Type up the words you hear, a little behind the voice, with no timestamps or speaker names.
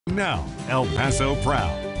Now, El Paso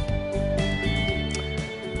Proud.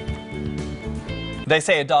 They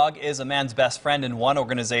say a dog is a man's best friend, and one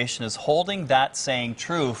organization is holding that saying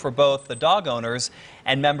true for both the dog owners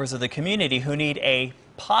and members of the community who need a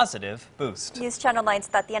positive boost. News Channel 9's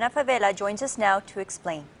Tatiana Favela joins us now to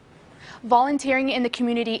explain. Volunteering in the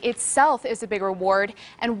community itself is a big reward,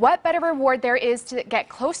 and what better reward there is to get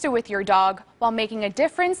closer with your dog while making a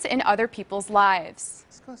difference in other people's lives.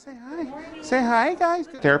 Let's go say hi. Say hi, guys.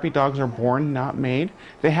 Therapy dogs are born, not made.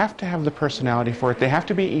 They have to have the personality for it. They have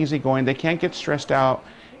to be easygoing. They can't get stressed out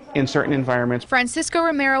in certain environments. Francisco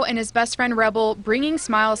Romero and his best friend Rebel bringing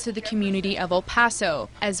smiles to the community of El Paso,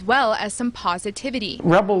 as well as some positivity.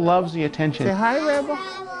 Rebel loves the attention. Say hi, Rebel.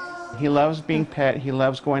 He loves being pet. He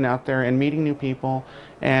loves going out there and meeting new people.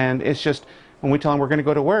 And it's just, when we tell him we're going to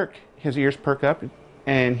go to work, his ears perk up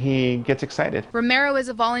and he gets excited. Romero is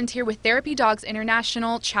a volunteer with Therapy Dogs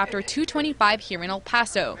International, Chapter 225 here in El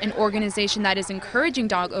Paso, an organization that is encouraging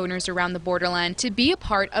dog owners around the borderland to be a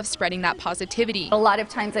part of spreading that positivity. A lot of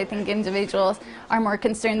times I think individuals are more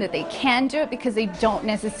concerned that they can do it because they don't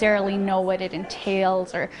necessarily know what it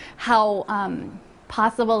entails or how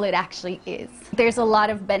possible it actually is. There's a lot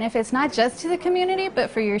of benefits, not just to the community, but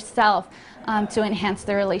for yourself to enhance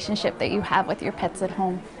the relationship that you have with your pets at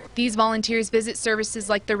home. These volunteers visit services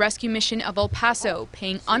like the Rescue Mission of El Paso,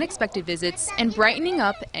 paying unexpected visits and brightening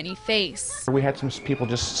up any face. We had some people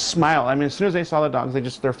just smile. I mean, as soon as they saw the dogs,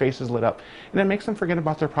 their faces lit up. And it makes them forget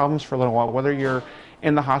about their problems for a little while, whether you're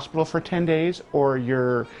in the hospital for 10 days or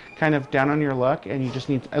you're kind of down on your luck and you just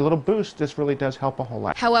need a little boost. This really does help a whole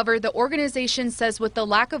lot. However, the organization says with the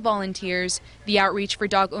lack of volunteers, the outreach for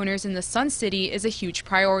dog owners in the Sun City is a huge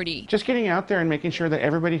priority. Just getting out there and making sure that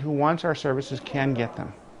everybody who wants our services can get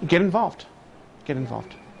them. Get involved. Get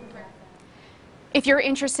involved. If you're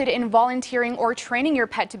interested in volunteering or training your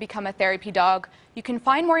pet to become a therapy dog, you can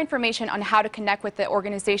find more information on how to connect with the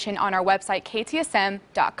organization on our website,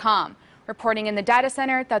 ktsm.com. Reporting in the data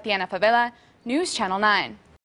center, Tatiana Favela, News Channel 9.